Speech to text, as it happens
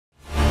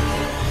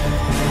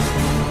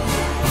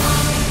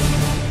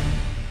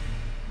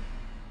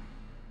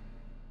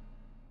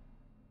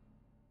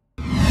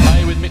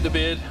the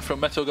Beard from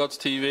Metal Gods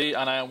TV,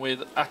 and I am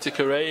with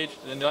Attica Rage.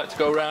 And you like to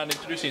go around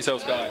introducing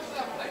yourselves, guys?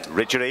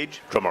 Attica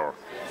Rage, drummer.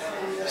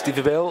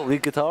 Stevie Bell,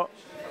 lead guitar.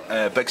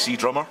 Big C,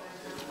 drummer.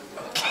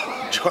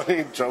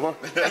 Johnny, drummer.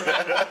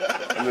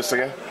 And the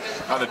singer.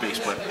 And the bass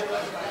player.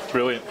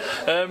 Brilliant.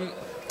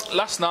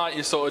 Last night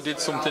you sort of did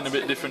something a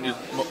bit different,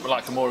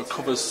 like a more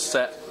covers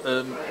set.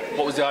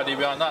 What was the idea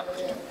behind that?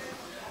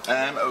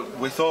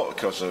 We thought,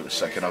 because it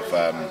was kind of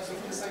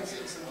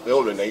the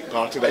opening night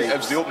party night. It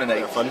was the opening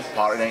night fun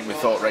party night. We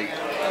thought, right,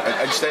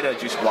 instead of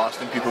just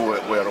blasting people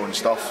with our own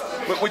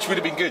stuff, which would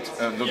have been good,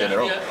 don't get me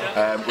wrong,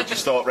 we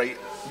just thought, right,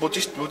 we'll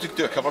just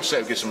do a cover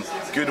set, get some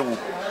good old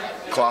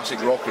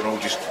classic rock and roll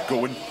just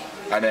going,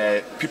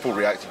 and people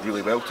reacted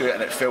really well to it,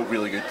 and it felt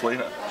really good playing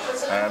it.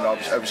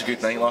 It was a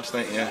good night last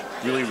night. Yeah,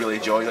 really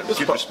enjoyed it.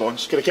 Good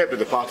response. Kind of kept with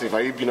the party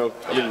vibe, you know.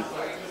 I mean,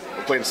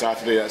 we're playing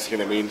Saturday. That's the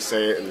kind of main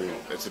set, and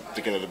it's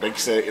the kind of the big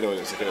set, you know. And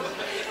it's a kind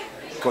of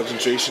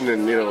concentration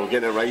and, you know,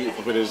 getting it right.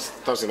 Whereas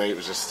Thursday night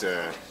was just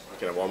kind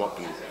of warm up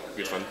and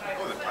good fun.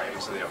 All the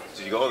pirates are there.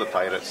 Did you got all the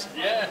pirates?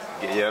 Yeah.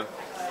 Yeah.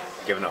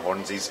 Giving it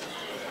hornsies.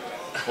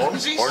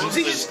 Hornsies?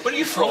 Hornsies? Where are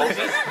you from?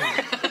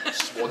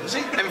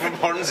 Swansea? I'm from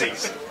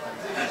Hornsies.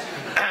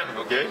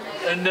 Okay.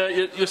 And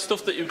your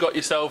stuff that you've got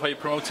yourself, are you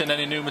promoting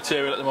any new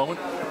material at the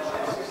moment?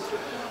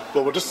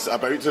 Well, we're just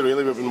about to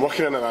really. We've been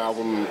working on an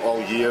album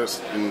all year. It's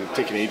been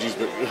taking ages,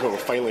 but we're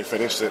finally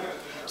finished it.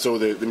 So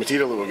the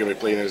material that we're going to be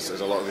playing is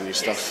a lot of the new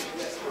stuff.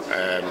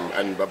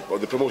 And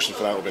the promotion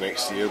for that will be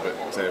next year, but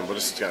we're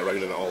just kind of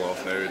rounding it all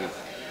off now. And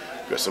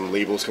we've got some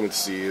labels coming to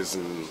see us,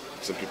 and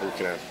some people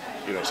kind of,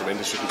 you know, some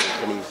industry people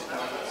coming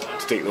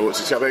to take notes.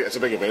 It's a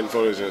big event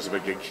for us, and it's a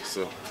big gig.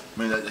 So I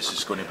mean, this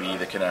is going to be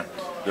the kind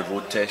of the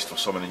road test for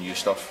some of the new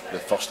stuff. The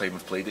first time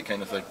we've played it,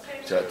 kind of thing,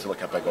 to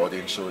like a big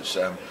audience. So it's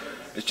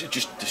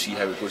just to see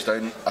how it goes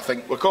down. I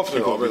think we're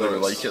confident people really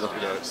it. Like it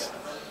though.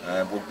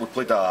 We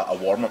played a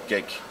warm-up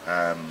gig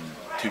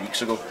 2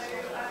 weeks ago,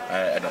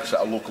 and it's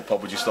at a local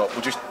pub. We just thought,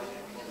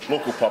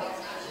 local pub,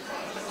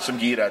 some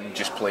gear in,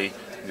 just play.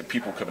 The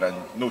people coming in,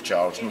 no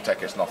charge, no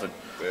tickets, nothing.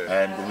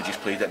 And we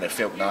just played it, and it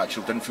felt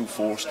natural, didn't feel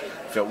forced.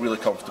 Felt really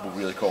comfortable,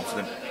 really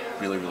confident,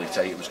 really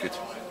tight. It was good.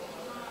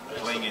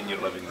 Playing in your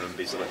living room,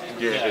 basically.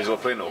 Yeah. Because we're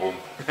playing at home.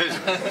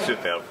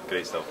 Superb,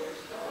 great stuff.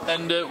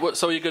 And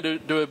so you're going to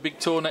do a big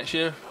tour next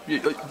year,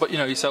 but you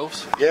know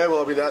yourselves? yeah,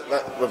 well, I mean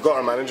that we've got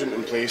our management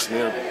in place, and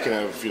they're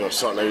kind of, you know,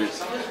 sorting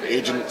out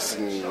agents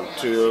and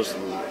tours.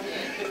 And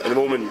at the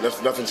moment,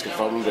 nothing's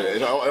confirmed. But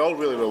it all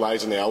really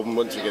relies on the album.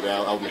 Once we get the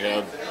album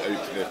heard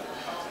out to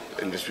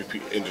the industry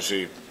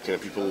kind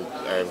of people,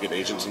 get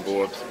agents on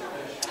board,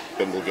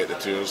 then we'll get the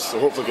tours. So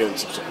hopefully getting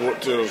some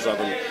support tours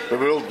rather than, we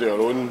will do our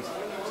own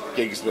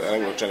gigs, but I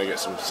think we're trying to get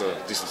some sort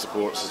of decent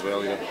supports as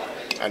well, you know,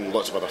 and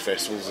lots of other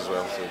festivals as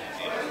well. So.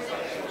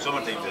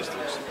 Summertime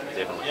festivals,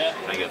 definitely. Yeah.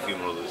 Try and get a few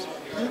more of those.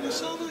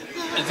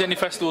 Is there any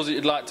festivals that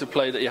you'd like to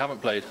play that you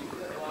haven't played?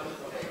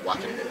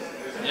 Wacken.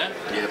 Yeah?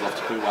 Yeah, I'd love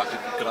to play Wacken.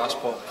 Grass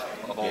pop.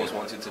 I've always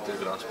wanted to do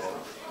grass pop.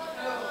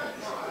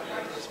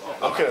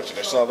 I'm kind of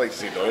traditional. I'd like to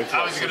see Donington.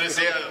 I was going to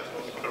say,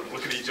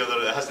 looking at each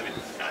other, it has to be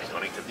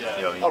Donington.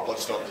 Yeah. Or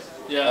Bloodstock.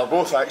 Yeah.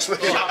 Both actually.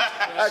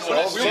 Actually,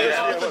 all three.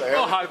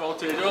 Oh, high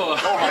voltage. Oh.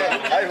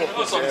 High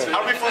voltage.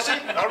 Are we fussy?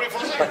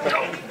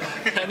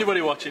 No.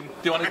 Anybody watching? Do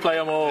you want to play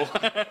them all?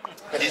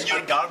 In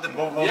your garden.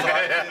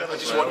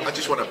 I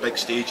just want a big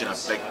stage and a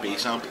big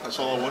bass amp. That's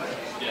all I want.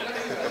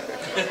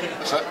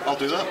 That's it. I'll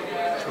do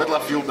that. Middle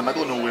of field, in the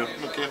middle of nowhere.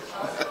 Okay.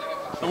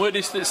 And where do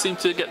you seem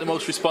to get the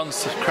most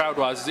response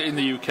crowd-wise? Is it in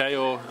the UK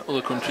or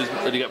other countries?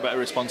 Do you get better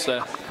response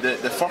there?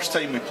 The first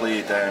time we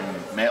played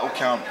Metal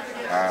Camp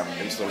was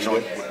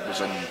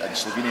in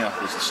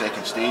Slovenia, was the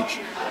second stage,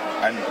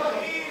 and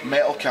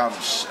Metal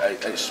Camp's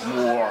it's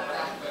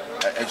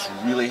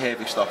really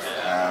heavy stuff,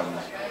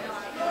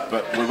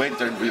 but we went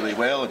down really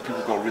well and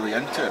people got really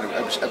into it, and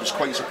it was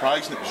quite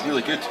surprising. It was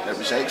really good. It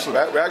was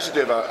excellent. We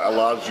actually do have a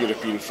large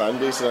European fan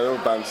base, and I know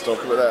bands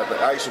talk about that, but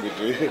actually we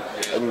do.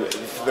 And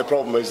the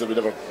problem is that we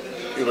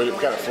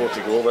can't afford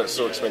to go, but it's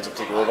so expensive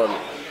to go over.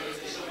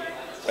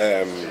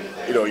 And,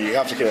 you know, you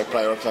have to kind of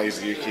prioritise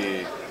the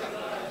UK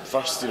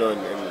first, you know.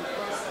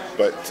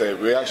 But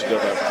we actually do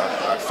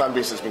have a fan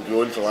base that's been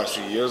growing for the last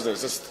few years, and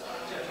it's just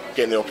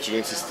getting the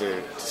opportunities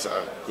to sort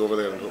of go over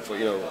there and hopefully,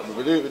 you know,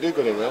 we do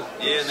go in well.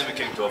 Yeah, and then we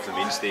kicked off the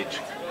main stage,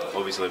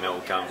 obviously Metal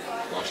Camp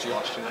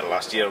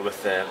last year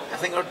with I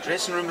think our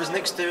dressing room was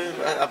next to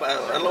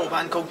a little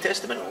band called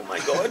Testament. Oh my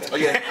god. Oh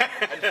yeah.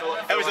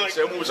 It was like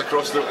Selma was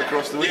across the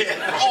way.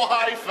 Yeah. Oh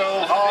hi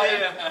Phil. Hi.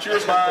 Yeah.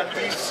 Cheers man.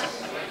 Peace.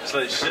 It's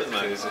like shit,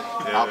 man.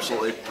 Yeah.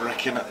 Absolutely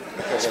bricking it.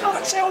 It's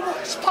not Selma.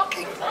 It's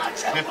fucking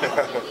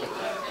Selma.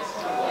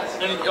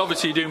 And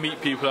obviously you do meet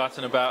people out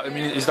and about. I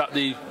mean, is that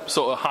the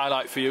sort of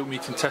highlight for you,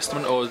 meeting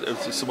Testament, or is there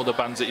some other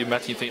bands that you've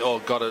met and you think, oh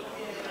god,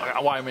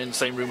 why am I in the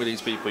same room with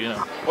these people, you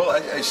know? Well,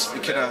 it's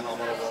kind of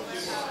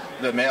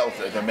the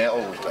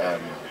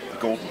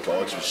Golden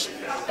Gods was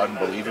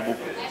unbelievable.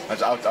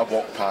 I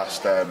walked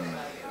past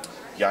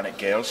Yannick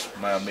Gers,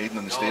 my Maiden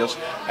on the stairs,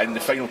 and the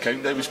final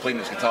countdown was playing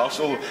his guitar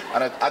solo,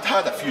 and I'd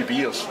had a few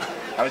beers,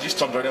 and I just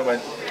turned around and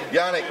went,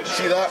 Yannick,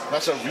 see that?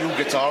 That's a real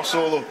guitar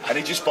solo. And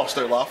he just burst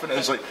out laughing. And it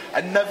was like,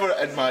 and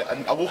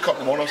I woke up in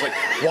the morning, I was like,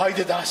 why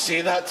did I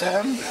say that to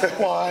him?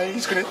 Why?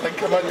 He's going to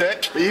think I'm a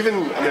dick. But even, I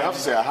mean, I have to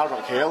say, at Hard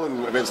Rock Hell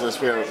and events like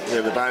this where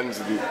the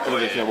bands and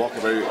everybody kind of walk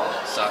about,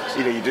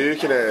 you know, you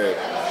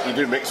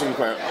do mix them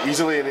quite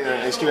easily, and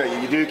it's kind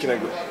of, you do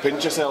kind of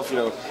pinch yourself, you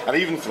know. And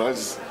even for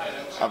us,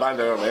 a band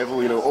at our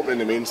level, you know, opening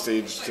the main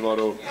stage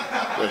tomorrow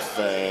with,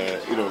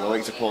 you know, the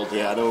likes of Paul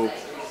Diano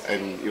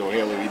and, you know,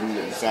 Halloween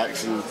and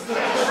Saxon,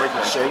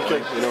 Michael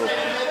Schenker, you know,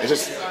 it's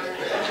just,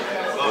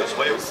 it's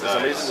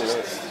amazing, you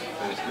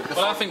know.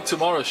 Well, I think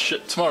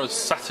tomorrow's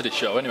Saturday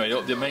show, anyway,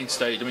 up the main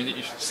stage, I mean,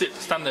 you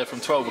stand there from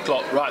 12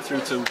 o'clock right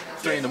through to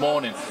 3 in the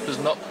morning. There's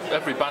not,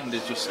 every band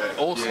is just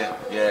awesome.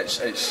 Yeah,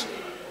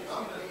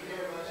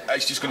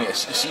 it's just going to,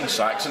 it's seeing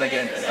Saxon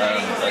again,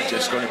 it's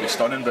just going to be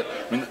stunning. But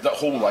I mean, that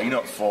whole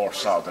lineup for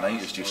Saturday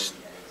night is just,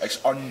 it's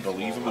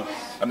unbelievable.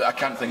 I mean, I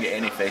can't think of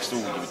any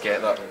festival where you would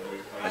get that.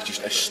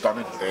 It's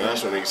stunning. Yeah,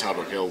 that's what makes Hard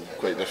Rock Hell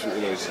quite different,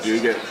 you know, is you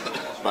do get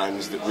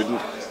bands that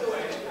wouldn't,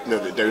 you know,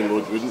 that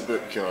Download wouldn't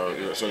book, or,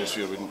 you know,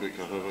 Sonosphere wouldn't book,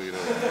 or whatever, you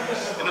know.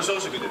 And it's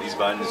also good that these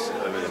bands,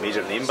 I mean, the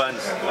major name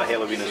bands, like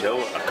Halloween as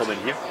well, are coming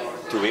here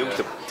to Wales,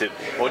 to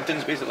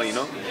Pontins basically, you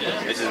know.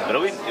 This is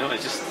brilliant, you know,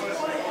 it's just...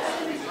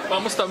 Well,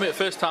 I must admit, the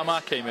first time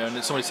I came here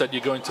and somebody said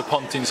you're going to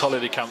Pontins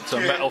holiday camp to a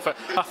metal fest,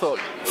 I thought,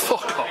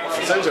 fuck off.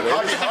 It sounds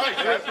amazing.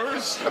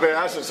 I mean,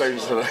 that's what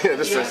sounds, yeah,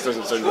 this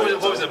doesn't sound right.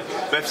 What was it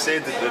Biff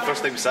said the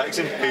first time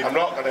Saxon played? I'm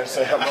not going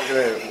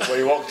to, when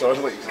he walked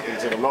on, like he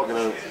said, I'm not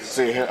going to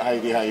say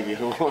Heidi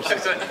ho.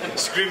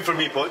 Scream for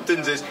me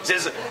Pontins is,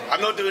 says,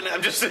 I'm not doing it,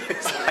 I'm just,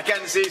 I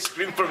can't say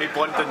scream for me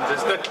Pontins,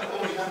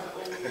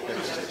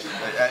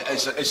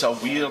 it's a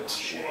weird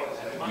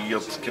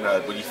kind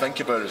of, when you think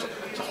about it,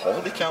 it's a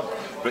holiday camp,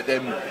 but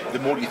then the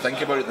more you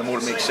think about it, the more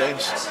it makes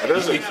sense.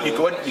 You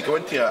go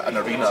into an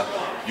arena,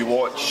 you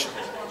watch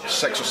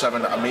 6 or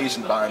 7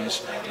 amazing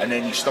bands, and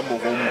then you stumble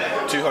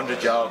home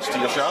 200 yards to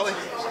your chalet,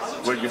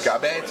 where you've got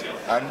a bed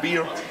and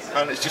beer,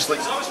 and it's just like,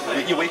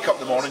 you wake up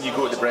in the morning, you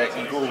go to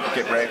you go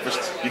get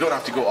breakfast, you don't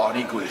have to go, I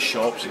need to go to the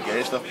shops and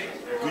get stuff.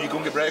 You go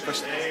and get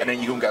breakfast, and then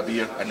you go and get a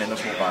beer, and then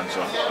there's no bands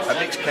on. It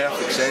makes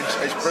perfect sense.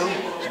 It's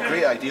brilliant. It's a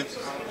great idea.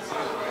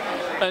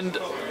 And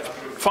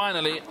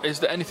finally, is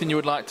there anything you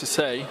would like to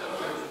say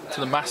to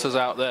the masses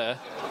out there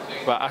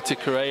about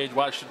Attica Rage,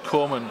 why it should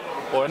come,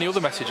 or any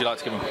other message you'd like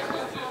to give them?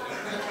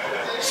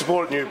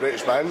 Support new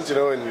British bands, you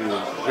know, and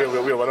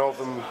we're one of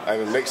them,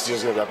 and next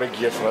year's going to be a big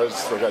year for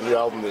us. We've got a new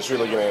album that's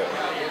really going to,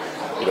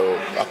 you know,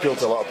 appeal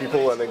to a lot of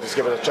people, and then just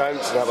give it a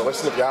chance and have a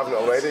listen if you haven't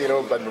already, you know.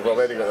 And we've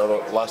already got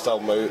our last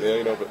album out there,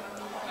 you know, but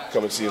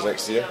come and see us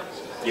next year.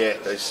 Yeah,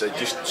 it's,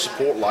 just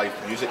support live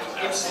music.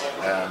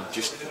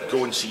 Just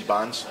go and see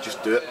bands.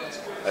 Just do it.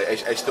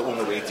 It's the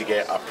only way to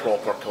get a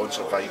proper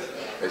concert vibe.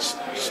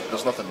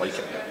 There's nothing like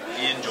it.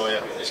 You enjoy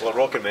it. It's like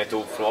rock and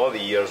metal for all the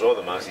years, all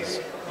the masses.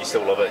 You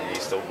still love it and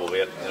you still go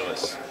there. You know,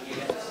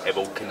 it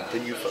will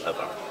continue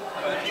forever.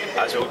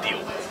 That's our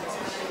deal.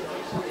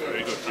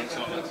 Very good. Thanks a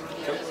lot.